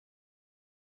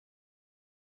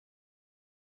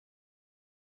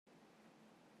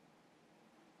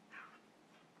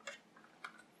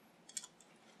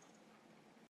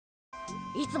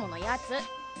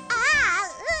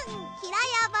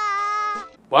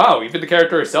Wow, even the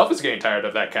character herself is getting tired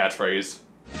of that catchphrase.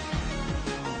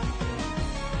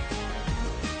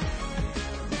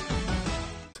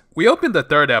 We opened the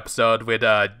third episode with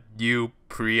a new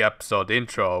pre-episode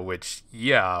intro, which,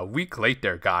 yeah, a week late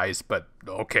there, guys, but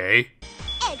okay.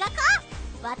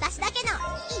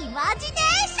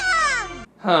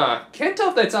 Huh, can't tell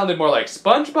if that sounded more like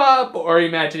SpongeBob or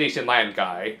Imagination Land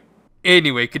guy.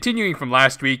 Anyway, continuing from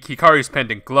last week, Hikaru's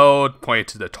pendant glowed, pointed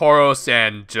to the Tauros,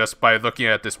 and just by looking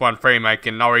at this one frame, I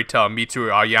can already tell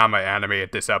Mitsuru Aoyama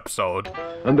animated this episode.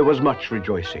 And there was much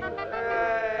rejoicing.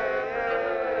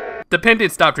 The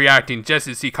pendant stopped reacting just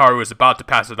as Hikaru was about to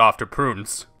pass it off to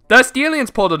Prunes. Thus, the aliens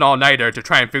pulled an all-nighter to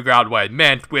try and figure out what it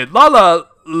meant, with Lala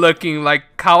looking like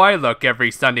how I look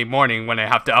every Sunday morning when I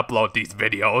have to upload these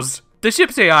videos. The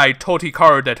ship's AI told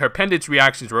Hikaru that her pendant's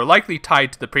reactions were likely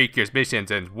tied to the Precure's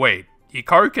missions, and wait,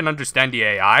 Hikaru can understand the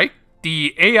AI?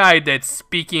 The AI that's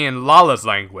speaking in Lala's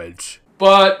language.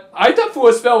 But I thought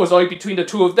Fua's spell was only between the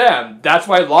two of them. That's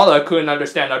why Lala couldn't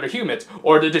understand other humans.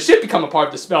 Or did the ship become a part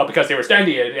of the spell because they were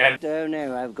standing in it and— Don't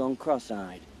know, I've gone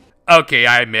cross-eyed. Okay,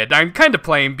 I admit, I'm kinda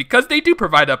playing because they do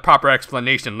provide a proper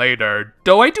explanation later,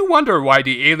 though I do wonder why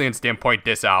the aliens didn't point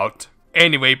this out.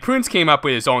 Anyway, Prunes came up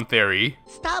with his own theory.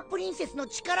 Well,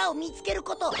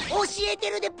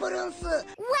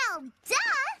 duh!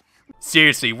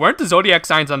 Seriously, weren't the zodiac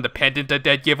signs on the pendant a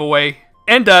dead giveaway?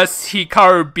 And thus,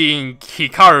 Hikaru being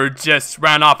Hikaru just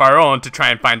ran off our own to try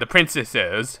and find the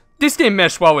princesses. This didn't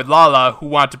mesh well with Lala, who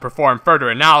wanted to perform further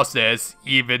analysis,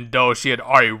 even though she had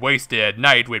already wasted a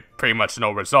night with pretty much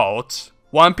no results.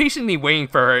 While impatiently waiting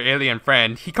for her alien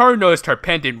friend, Hikaru noticed her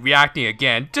pendant reacting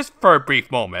again, just for a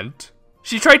brief moment.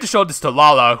 She tried to show this to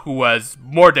Lala, who was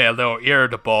more than a little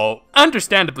irritable,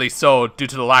 understandably so due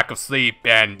to the lack of sleep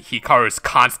and Hikaru's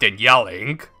constant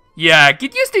yelling. Yeah,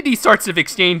 get used to these sorts of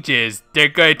exchanges, they're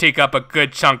gonna take up a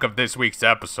good chunk of this week's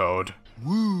episode.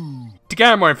 Woo. To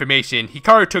gather more information,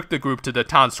 Hikaru took the group to the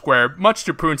town square, much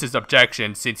to Prunes'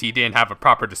 objection since he didn't have a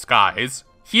proper disguise.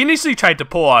 He initially tried to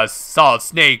pull a solid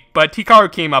snake, but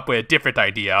Hikaru came up with a different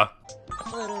idea.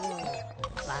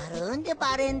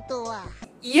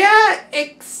 Yeah,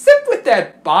 except with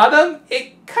that bottom,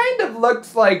 it kind of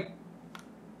looks like—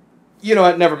 you know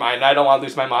what, never mind, I don't want to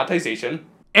lose my monetization.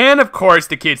 And of course,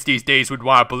 the kids these days would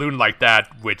want a balloon like that,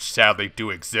 which sadly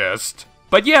do exist.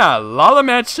 But yeah, Lala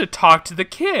managed to talk to the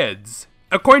kids.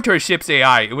 According to her ship's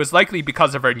AI, it was likely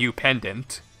because of her new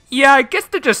pendant. Yeah, I guess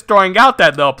they're just throwing out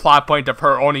that little plot point of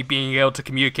her only being able to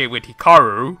communicate with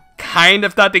Hikaru. Kind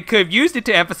of thought they could have used it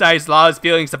to emphasize Lala's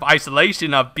feelings of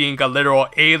isolation of being a literal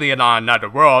alien on another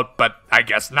world, but I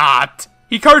guess not.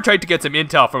 Hikaru tried to get some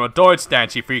intel from a door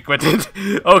stand she frequented.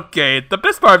 Okay, the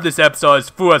best part of this episode is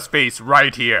Fua's face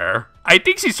right here. I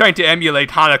think she's trying to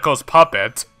emulate Hanako's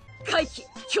puppet. I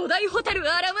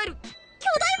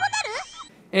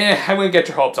wouldn't get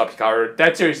your hopes up, Hikaru.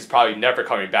 That series is probably never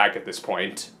coming back at this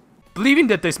point. Believing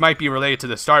that this might be related to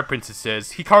the Star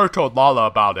Princesses, Hikaru told Lala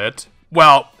about it.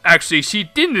 Well, actually, she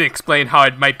didn't explain how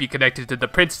it might be connected to the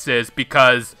princesses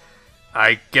because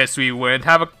I guess we wouldn't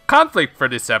have a conflict for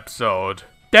this episode.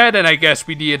 That, and I guess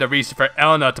we needed a reason for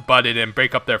Elena to butt in and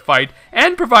break up their fight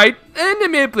and provide an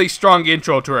admittedly strong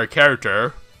intro to her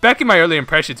character. Back in my early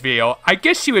impressions video, I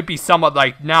guess she would be somewhat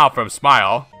like Now from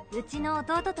Smile.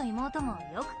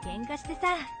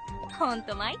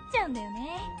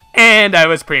 And I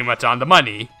was pretty much on the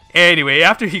money. Anyway,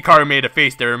 after Hikaru made a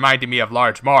face that reminded me of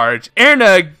Large Marge,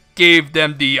 Erna gave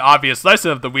them the obvious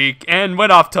lesson of the week and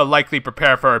went off to likely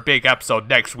prepare for a big episode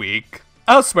next week.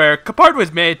 Elsewhere, Capard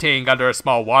was meditating under a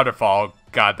small waterfall.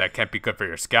 God, that can't be good for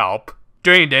your scalp.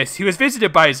 During this, he was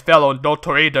visited by his fellow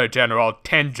Notoreda General,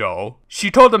 Tenjo. She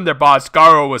told him their boss,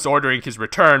 Garo, was ordering his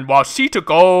return while she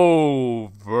took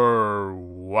over.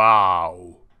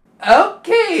 Wow.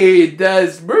 Okay,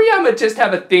 does Murayama just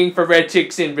have a thing for red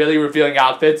chicks in really revealing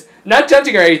outfits? Not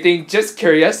judging or anything, just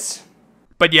curious.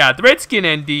 But yeah, the red skin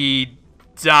and the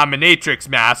dominatrix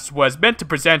mask was meant to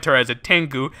present her as a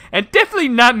Tengu, and definitely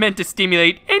not meant to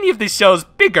stimulate any of the show's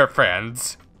bigger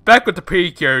friends. Back with the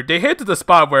Precure, they head to the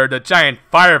spot where the giant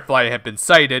firefly had been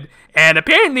sighted, and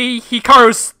apparently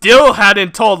Hikaru still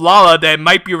hadn't told Lala that it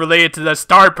might be related to the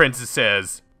Star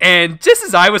Princesses. And just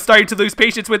as I was starting to lose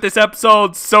patience with this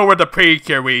episode, so were the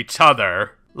Precure with each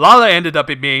other. Lala ended up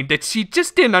admitting that she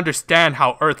just didn't understand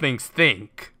how Earthlings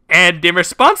think. And in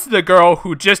response to the girl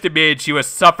who just admitted she was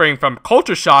suffering from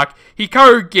culture shock,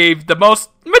 Hikaru gave the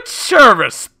most mature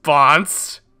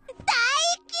response.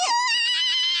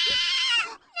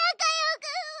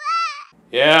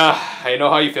 Yeah, I know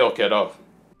how you feel, kiddo.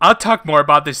 I'll talk more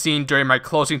about this scene during my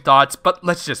closing thoughts, but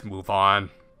let's just move on.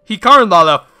 Hikaru and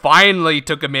Lala finally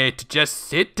took a minute to just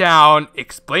sit down,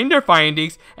 explain their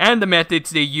findings, and the methods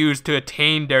they used to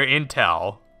attain their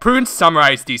intel. Prune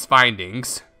summarized these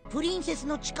findings. プリンセス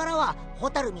の力はホ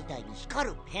タルみたいに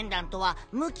光るペンダントは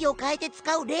向きを変えて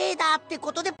使うレーダーって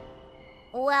ことで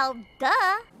Well, duh.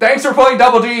 Thanks for pulling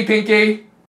double D, Pinky!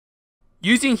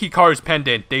 Using Hikaru's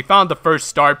pendant, they found the first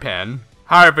star pen.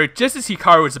 However, just as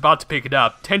Hikaru was about to pick it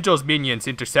up, Tenjo's minions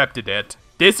intercepted it.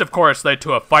 This of course led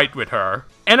to a fight with her.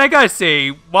 And I gotta say,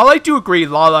 while I do agree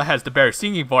Lala has the better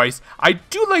singing voice, I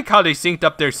do like how they synced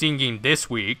up their singing this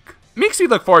week. Makes me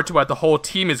look forward to what the whole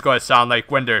team is going to sound like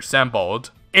when they're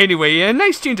assembled. Anyway, in a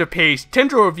nice change of pace,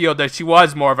 Tenjo revealed that she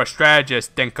was more of a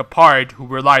strategist than Capard, who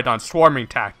relied on swarming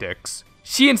tactics.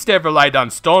 She instead relied on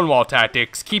stonewall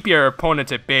tactics, keeping her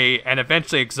opponents at bay and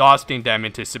eventually exhausting them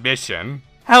into submission.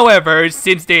 However,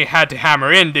 since they had to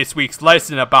hammer in this week's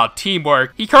lesson about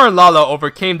teamwork, Hikaru and Lala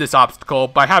overcame this obstacle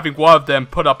by having one of them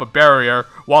put up a barrier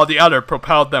while the other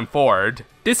propelled them forward.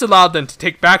 This allowed them to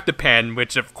take back the pen,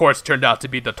 which of course turned out to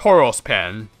be the Toro's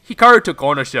pen. Hikaru took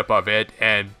ownership of it,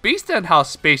 and based on how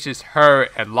spacious her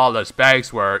and Lala's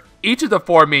bags were, each of the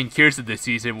 4 main cures of this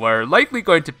season were likely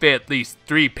going to fit at least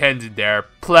 3 pens in there,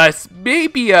 plus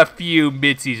maybe a few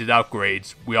mid-season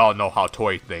upgrades. We all know how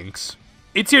Toy thinks.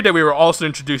 It's here that we were also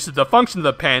introduced to the function of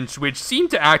the pens, which seem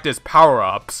to act as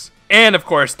power-ups. And of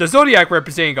course, the Zodiac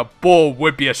representing a bull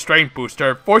would be a strength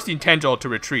booster, forcing Tenjo to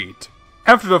retreat.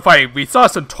 After the fight, we saw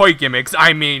some toy gimmicks,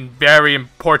 I mean very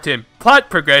important plot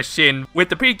progression, with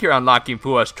the Precure unlocking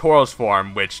Fua's Toro's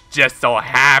form, which just so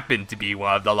happened to be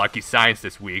one of the lucky signs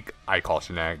this week. I call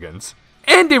shenanigans.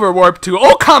 And they were warped to,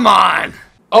 oh come on!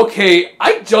 Okay,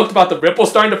 I joked about the ripple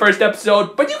star in the first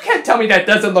episode, but you can't tell me that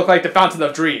doesn't look like the Fountain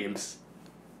of Dreams.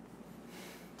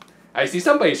 I see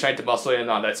somebody's trying to muscle in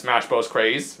on that Smash Bros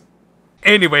craze.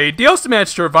 Anyway, they also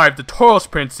managed to revive the Tauros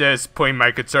Princess, putting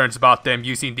my concerns about them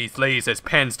using these ladies as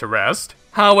pens to rest.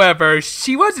 However,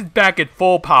 she wasn't back at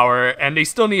full power, and they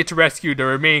still needed to rescue the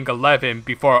remaining 11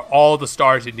 before all the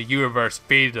stars in the universe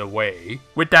faded away.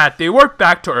 With that, they warped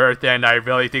back to Earth, and I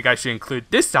really think I should include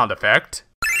this sound effect.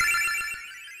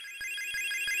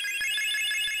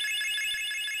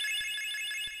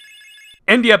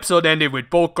 And the episode ended with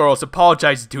both girls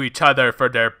apologizing to each other for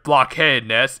their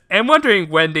blockheadedness and wondering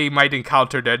when they might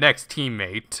encounter their next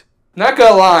teammate. Not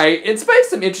gonna lie, in spite of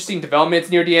some interesting developments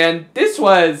near the end, this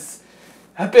was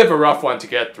a bit of a rough one to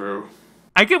get through.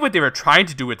 I get what they were trying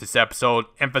to do with this episode,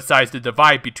 emphasize the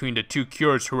divide between the 2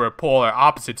 cures who were polar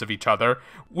opposites of each other,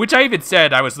 which I even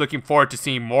said I was looking forward to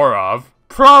seeing more of.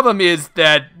 Problem is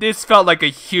that this felt like a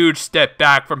huge step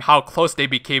back from how close they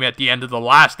became at the end of the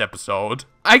last episode.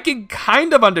 I can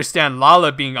kind of understand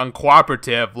Lala being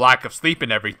uncooperative, lack of sleep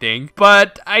and everything,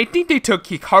 but I think they took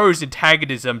Hikaru's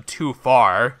antagonism too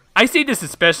far. I say this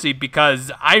especially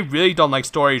because I really don't like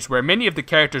stories where many of the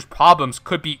characters' problems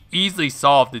could be easily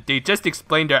solved if they just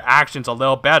explained their actions a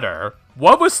little better.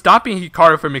 What was stopping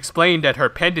Hikaru from explaining that her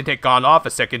pendant had gone off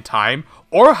a second time,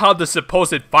 or how the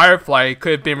supposed firefly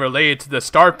could have been related to the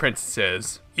Star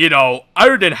Princesses? You know,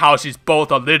 other than how she's both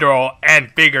a literal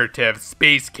and figurative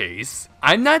space case.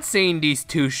 I'm not saying these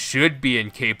two should be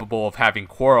incapable of having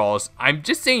quarrels, I'm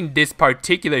just saying this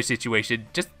particular situation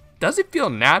just doesn't feel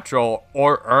natural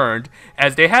or earned,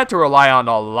 as they had to rely on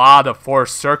a lot of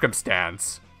forced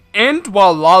circumstance. And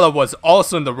while Lala was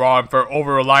also in the wrong for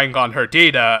over-relying on her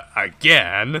data,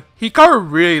 again,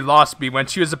 Hikaru really lost me when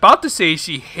she was about to say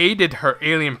she hated her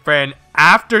alien friend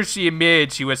after she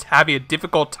admitted she was having a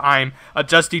difficult time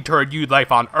adjusting to her new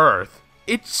life on Earth.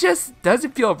 It just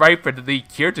doesn't feel right for the lead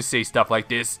cure to say stuff like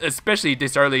this, especially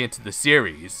this early into the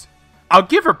series. I'll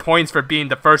give her points for being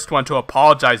the first one to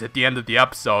apologize at the end of the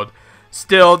episode.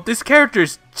 Still, this character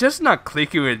is just not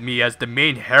clicking with me as the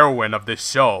main heroine of this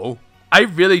show. I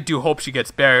really do hope she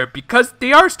gets better, because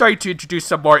they are starting to introduce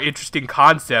some more interesting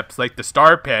concepts like the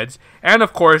Star Peds, and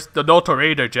of course the Noto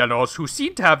Raider generals who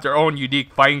seem to have their own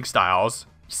unique fighting styles.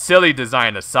 Silly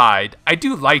design aside, I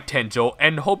do like Tenjo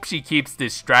and hope she keeps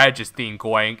this strategist theme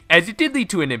going, as it did lead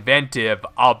to an inventive,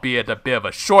 albeit a bit of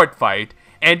a short fight,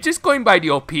 and just going by the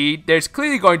OP, there's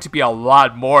clearly going to be a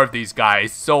lot more of these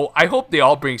guys, so I hope they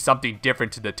all bring something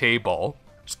different to the table.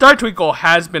 Star Twinkle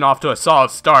has been off to a solid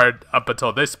start up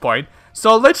until this point,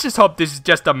 so let's just hope this is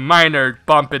just a minor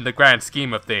bump in the grand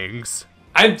scheme of things.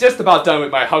 I'm just about done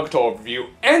with my Hakuto overview,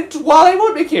 and while I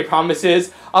won't make any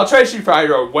promises, I'll try to shoot for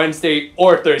either a Wednesday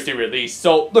or Thursday release,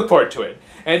 so look forward to it.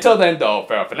 And until then though,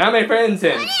 farewell for now my friends,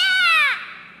 and...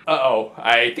 Uh-oh,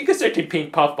 I think a certain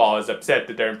pink puffball is upset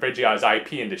that they're infringing on his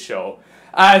IP in the show.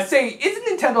 Say,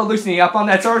 isn't Nintendo loosening up on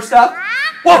that sort of stuff?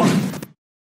 Whoa!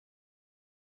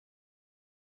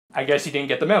 I guess he didn't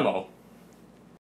get the memo.